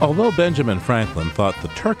Although Benjamin Franklin thought the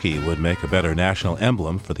turkey would make a better national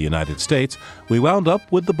emblem for the United States, we wound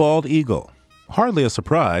up with the bald eagle. Hardly a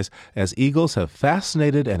surprise, as eagles have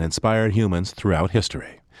fascinated and inspired humans throughout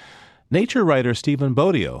history. Nature writer Stephen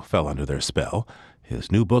Bodio fell under their spell.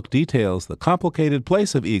 His new book details the complicated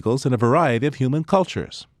place of eagles in a variety of human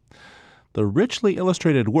cultures. The richly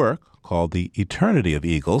illustrated work, called The Eternity of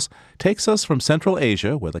Eagles, takes us from Central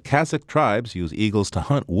Asia, where the Kazakh tribes use eagles to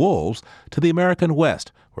hunt wolves, to the American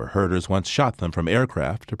West, where herders once shot them from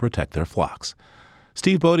aircraft to protect their flocks.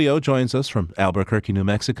 Steve Bodio joins us from Albuquerque, New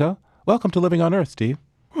Mexico. Welcome to Living on Earth, Steve.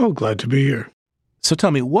 Oh, glad to be here. So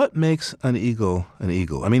tell me, what makes an eagle an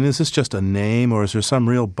eagle? I mean, is this just a name, or is there some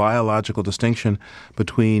real biological distinction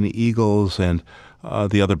between eagles and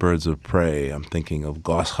the other birds of prey? I'm thinking of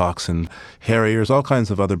goshawks and harriers, all kinds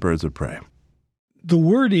of other birds of prey. The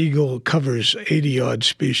word eagle covers 80-odd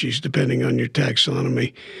species, depending on your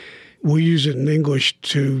taxonomy. We use it in English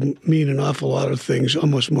to mean an awful lot of things,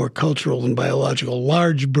 almost more cultural than biological.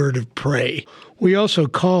 Large bird of prey. We also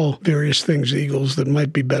call various things eagles that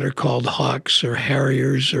might be better called hawks or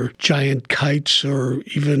harriers or giant kites or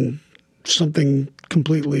even something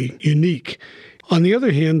completely unique. On the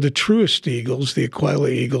other hand, the truest eagles, the Aquila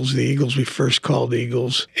eagles, the eagles we first called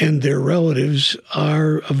eagles, and their relatives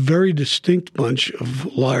are a very distinct bunch of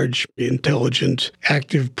large, intelligent,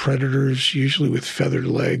 active predators, usually with feathered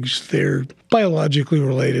legs. They're biologically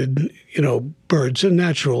related, birds, a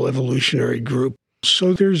natural evolutionary group.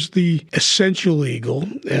 So there's the essential eagle,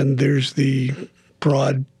 and there's the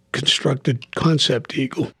broad, constructed concept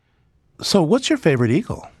eagle. So what's your favorite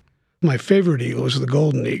eagle? My favorite eagle is the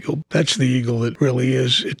golden eagle. That's the eagle that really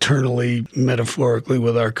is eternally, metaphorically,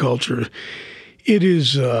 with our culture. It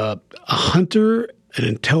is a hunter, an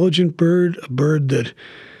intelligent bird, a bird that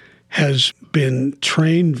has been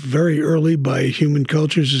trained very early by human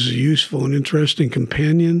cultures as a useful and interesting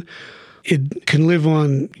companion. It can live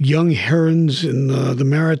on young herons in the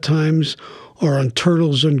Maritimes or on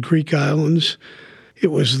turtles on Greek islands. It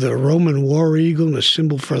was the Roman war eagle, and a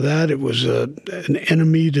symbol for that. It was an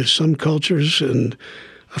enemy to some cultures and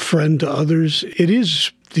a friend to others. It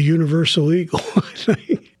is the universal eagle, I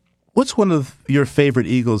think. What's one of your favorite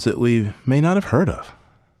eagles that we may not have heard of?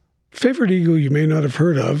 Favorite eagle you may not have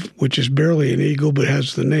heard of, which is barely an eagle but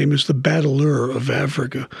has the name, is the battler of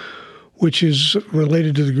Africa, which is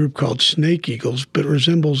related to the group called snake eagles, but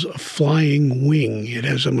resembles a flying wing. It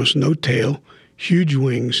has almost no tail, huge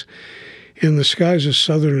wings. In the skies of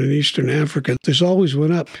southern and eastern Africa, there's always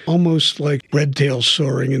one up, almost like red-tailed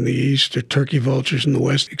soaring in the east or turkey vultures in the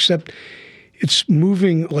west, except it's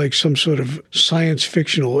moving like some sort of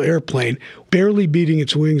science-fictional airplane, barely beating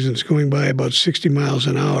its wings, and it's going by about 60 miles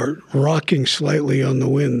an hour, rocking slightly on the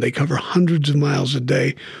wind. They cover hundreds of miles a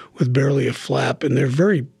day with barely a flap, and they're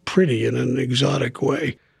very pretty in an exotic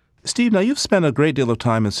way. Steve, now you've spent a great deal of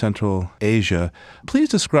time in Central Asia. Please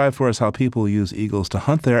describe for us how people use eagles to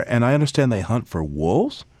hunt there, and I understand they hunt for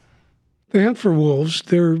wolves? They hunt for wolves.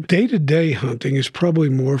 Their day-to-day hunting is probably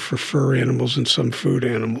more for fur animals and some food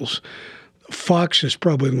animals. Fox is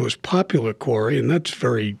probably the most popular quarry, and that's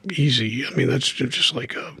very easy. I mean, that's just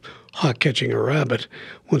like a hawk catching a rabbit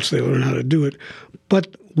once they learn how to do it.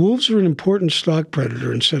 But wolves are an important stock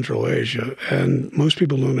predator in Central Asia, and most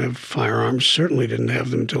people don't have firearms, certainly didn't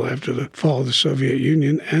have them until after the fall of the Soviet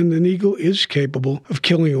Union, and an eagle is capable of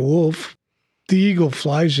killing a wolf. The eagle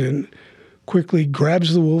flies in, quickly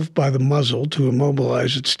grabs the wolf by the muzzle to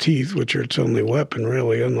immobilize its teeth, which are its only weapon,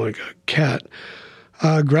 really, unlike a cat,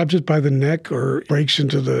 grabs it by the neck or breaks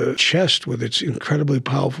into the chest with its incredibly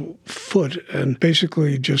powerful foot, and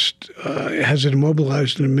basically just has it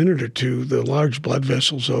immobilized in a minute or two. The large blood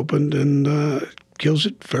vessels opened and kills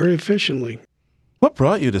it very efficiently. What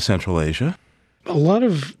brought you to Central Asia? A lot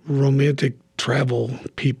of romantic travel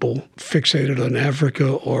people fixated on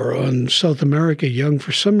Africa or on South America young.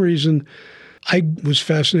 For some reason, I was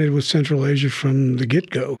fascinated with Central Asia from the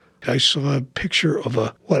get-go. I saw a picture of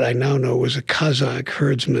what I now know was a Kazakh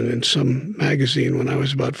herdsman in some magazine when I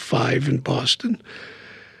was about 5 in Boston.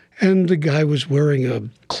 And the guy was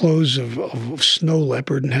wearing clothes of snow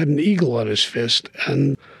leopard and had an eagle on his fist.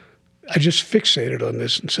 And I just fixated on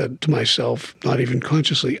this and said to myself, not even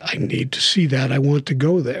consciously, I need to see that. I want to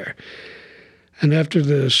go there. And after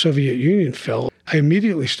the Soviet Union fell, I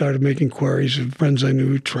immediately started making queries of friends I knew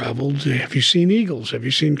who traveled. Have you seen eagles? Have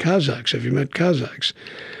you seen Kazakhs? Have you met Kazakhs?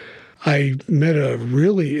 I met a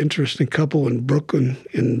really interesting couple in Brooklyn,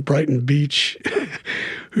 in Brighton Beach,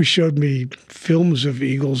 who showed me films of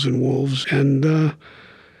eagles and wolves and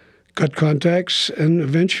got contacts, and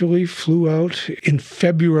eventually flew out in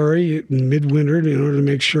February, midwinter, in order to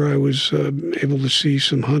make sure I was able to see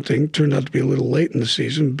some hunting. Turned out to be a little late in the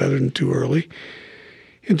season, better than too early.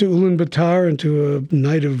 Into Ulaanbaatar, into a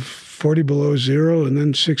night of 40 below zero, and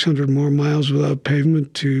then 600 more miles without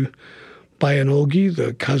pavement to Bayanolgi,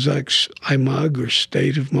 the Kazakh Imag, or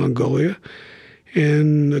state of Mongolia.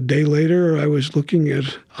 And a day later, I was looking at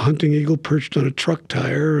a hunting eagle perched on a truck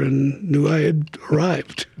tire and knew I had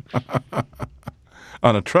arrived.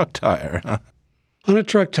 On a truck tire, huh? On a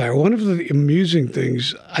truck tire. One of the amusing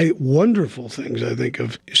things, wonderful things, I think,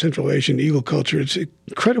 of Central Asian eagle culture, it's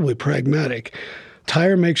incredibly pragmatic.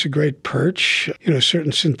 Tire makes a great perch.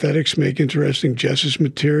 Certain synthetics make interesting gessus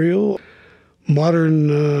material.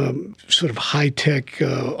 Modern sort of high-tech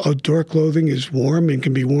outdoor clothing is warm and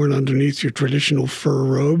can be worn underneath your traditional fur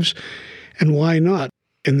robes. And why not?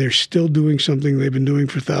 And they're still doing something they've been doing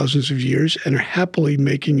for thousands of years and are happily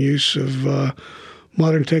making use of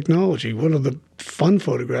modern technology. One of the fun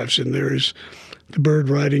photographs in there is the bird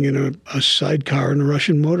riding in a sidecar on a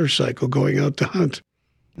Russian motorcycle going out to hunt.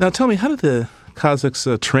 Now tell me, how did the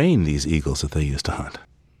Kazakhs train these eagles that they used to hunt?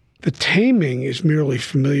 The taming is merely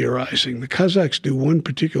familiarizing. The Kazakhs do one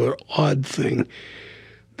particular odd thing.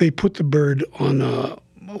 They put the bird on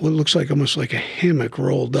what looks like almost like a hammock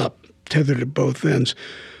rolled up, tethered at both ends.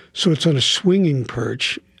 So it's on a swinging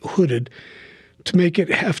perch, hooded, to make it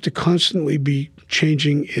have to constantly be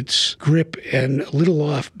changing its grip and a little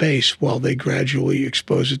off base while they gradually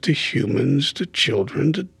expose it to humans, to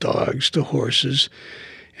children, to dogs, to horses,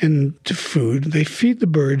 and to food. They feed the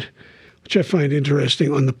bird, which I find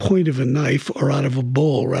interesting, on the point of a knife or out of a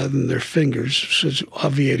bowl rather than their fingers, so it's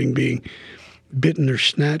obviating being bitten or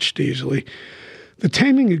snatched easily. The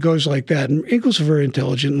taming, it goes like that. And eagles are very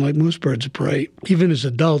intelligent, and like most birds of prey, even as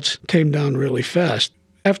adults, tame down really fast.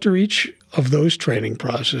 After each of those training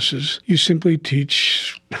processes, you simply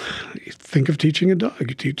think of teaching a dog.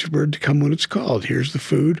 You teach a bird to come when it's called. Here's the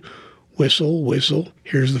food. Whistle, whistle.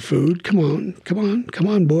 Here's the food. Come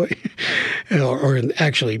on, boy. or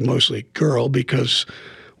actually mostly girl, because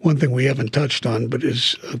one thing we haven't touched on but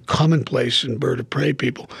is commonplace in bird of prey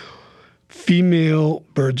people. Female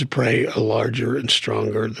birds of prey are larger and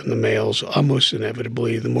stronger than the males, almost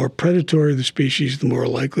inevitably. The more predatory the species, the more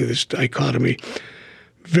likely this dichotomy.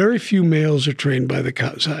 Very few males are trained by the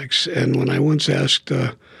Kazakhs. And when I once asked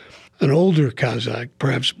an older Kazakh,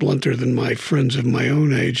 perhaps blunter than my friends of my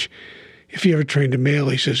own age, if he ever trained a male,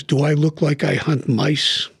 he says, "Do I look like I hunt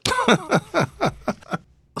mice?"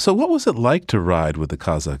 So what was it like to ride with the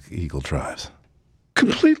Kazakh eagle tribes?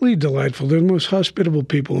 Completely delightful. They're the most hospitable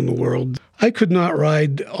people in the world. I could not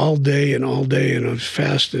ride all day and as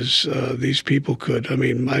fast as these people could. I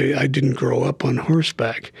mean, I didn't grow up on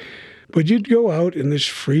horseback. But you'd go out in this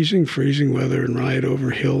freezing weather and ride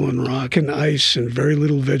over hill and rock and ice and very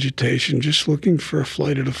little vegetation, just looking for a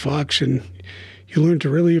flight of a fox, and you learn to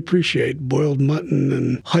really appreciate boiled mutton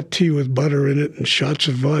and hot tea with butter in it and shots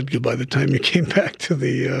of vodka by the time you came back to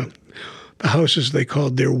the houses they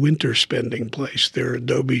called their winter spending place, their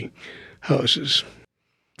adobe houses.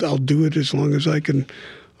 I'll do it as long as I can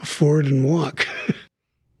afford and walk.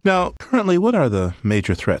 Now, currently, what are the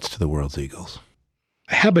major threats to the world's eagles?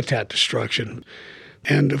 Habitat destruction.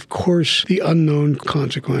 And, of course, the unknown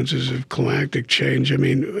consequences of climatic change. I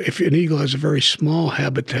mean, if an eagle has a very small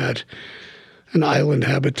habitat, an island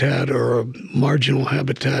habitat or a marginal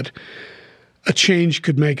habitat, a change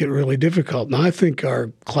could make it really difficult. Now, I think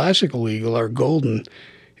our classical eagle, our golden,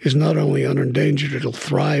 is not only unendangered, it'll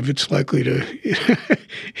thrive. It's likely to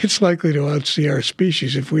outsee our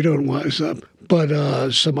species if we don't wise up.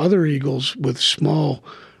 But some other eagles with small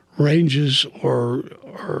ranges or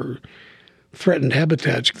threatened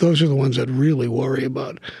habitats, those are the ones I'd really worry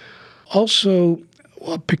about. Also,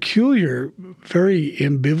 a peculiar, very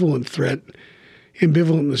ambivalent threat,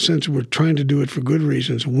 ambivalent in the sense that we're trying to do it for good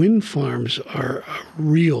reasons. Wind farms are a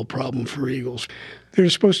real problem for eagles. They're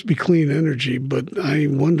supposed to be clean energy, but I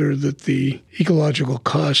wonder that the ecological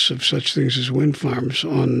costs of such things as wind farms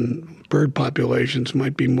on bird populations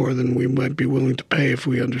might be more than we might be willing to pay if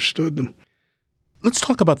we understood them. Let's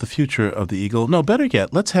talk about the future of the eagle. No, better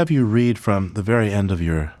yet, let's have you read from the very end of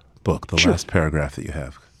your book, the Sure. last paragraph that you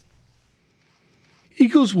have.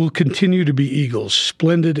 Eagles will continue to be eagles,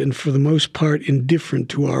 splendid and for the most part indifferent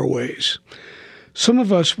to our ways. Some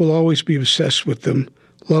of us will always be obsessed with them,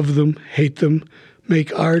 love them, hate them,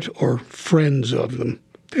 make art or friends of them.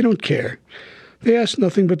 They don't care. They ask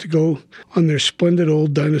nothing but to go on their splendid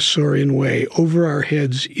old dinosaurian way, over our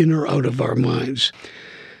heads, in or out of our minds.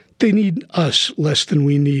 They need us less than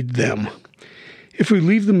we need them. If we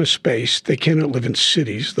leave them a space, they cannot live in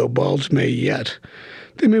cities, though balds may yet.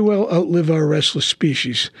 They may well outlive our restless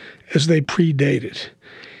species, as they predate it.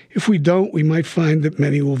 If we don't, we might find that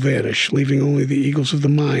many will vanish, leaving only the eagles of the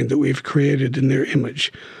mind that we have created in their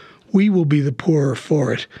image. We will be the poorer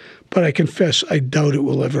for it, but I confess I doubt it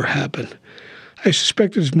will ever happen. I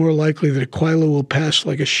suspect it is more likely that Aquila will pass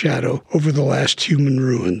like a shadow over the last human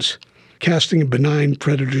ruins, casting a benign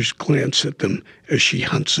predator's glance at them as she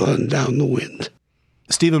hunts on down the wind.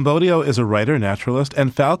 Stephen Bodio is a writer, naturalist,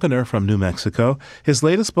 and falconer from New Mexico. His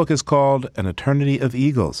latest book is called An Eternity of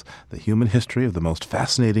Eagles, the human history of the most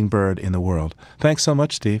fascinating bird in the world. Thanks so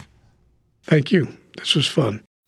much, Steve. Thank you. This was fun.